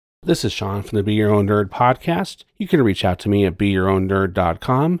This is Sean from the Be Your Own Nerd podcast. You can reach out to me at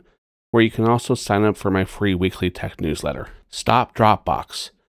beyourownnerd.com, where you can also sign up for my free weekly tech newsletter. Stop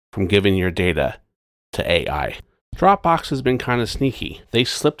Dropbox from giving your data to AI. Dropbox has been kind of sneaky. They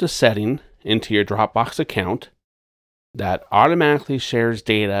slipped a setting into your Dropbox account that automatically shares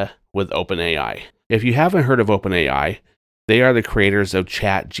data with OpenAI. If you haven't heard of OpenAI, they are the creators of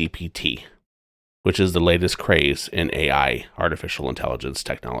ChatGPT, which is the latest craze in AI, artificial intelligence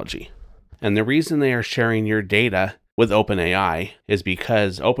technology. And the reason they are sharing your data with OpenAI is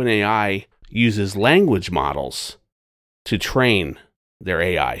because OpenAI uses language models to train their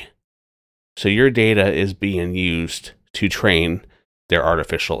AI. So your data is being used to train their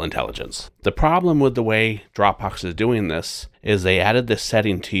artificial intelligence. The problem with the way Dropbox is doing this is they added this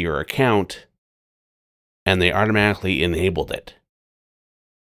setting to your account and they automatically enabled it.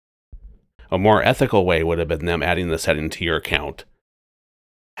 A more ethical way would have been them adding the setting to your account,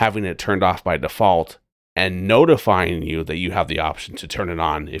 having it turned off by default, and notifying you that you have the option to turn it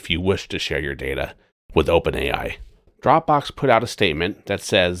on if you wish to share your data with OpenAI. Dropbox put out a statement that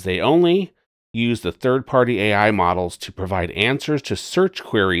says they only use the third-party AI models to provide answers to search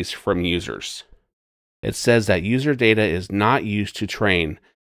queries from users. It says that user data is not used to train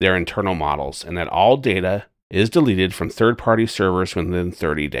their internal models and that all data is deleted from third-party servers within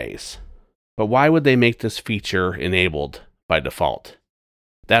 30 days. But why would they make this feature enabled by default?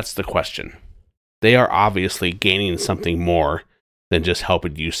 That's the question. They are obviously gaining something more than just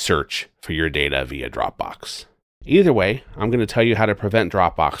helping you search for your data via Dropbox. Either way, I'm going to tell you how to prevent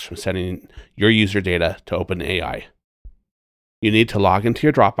Dropbox from sending your user data to OpenAI. You need to log into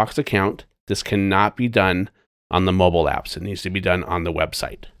your Dropbox account. This cannot be done on the mobile apps. It needs to be done on the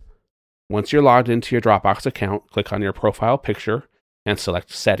website. Once you're logged into your Dropbox account, click on your profile picture and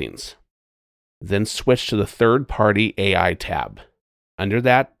select Settings. Then switch to the third-party AI tab. Under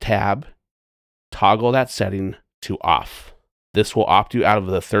that tab, toggle that setting to off. This will opt you out of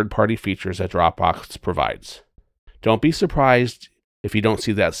the third-party features that Dropbox provides. Don't be surprised if you don't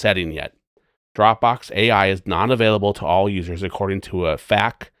see that setting yet. Dropbox AI is not available to all users according to a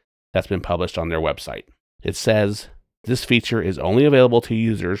FAQ that's been published on their website. It says this feature is only available to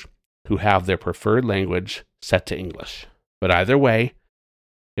users who have their preferred language set to English. But either way,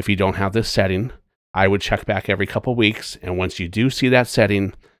 if you don't have this setting, I would check back every couple weeks, and once you do see that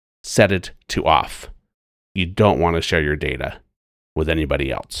setting, set it to off. You don't want to share your data with anybody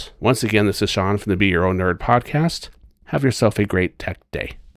else. Once again, this is Sean from the Be Your Own Nerd podcast. Have yourself a great tech day.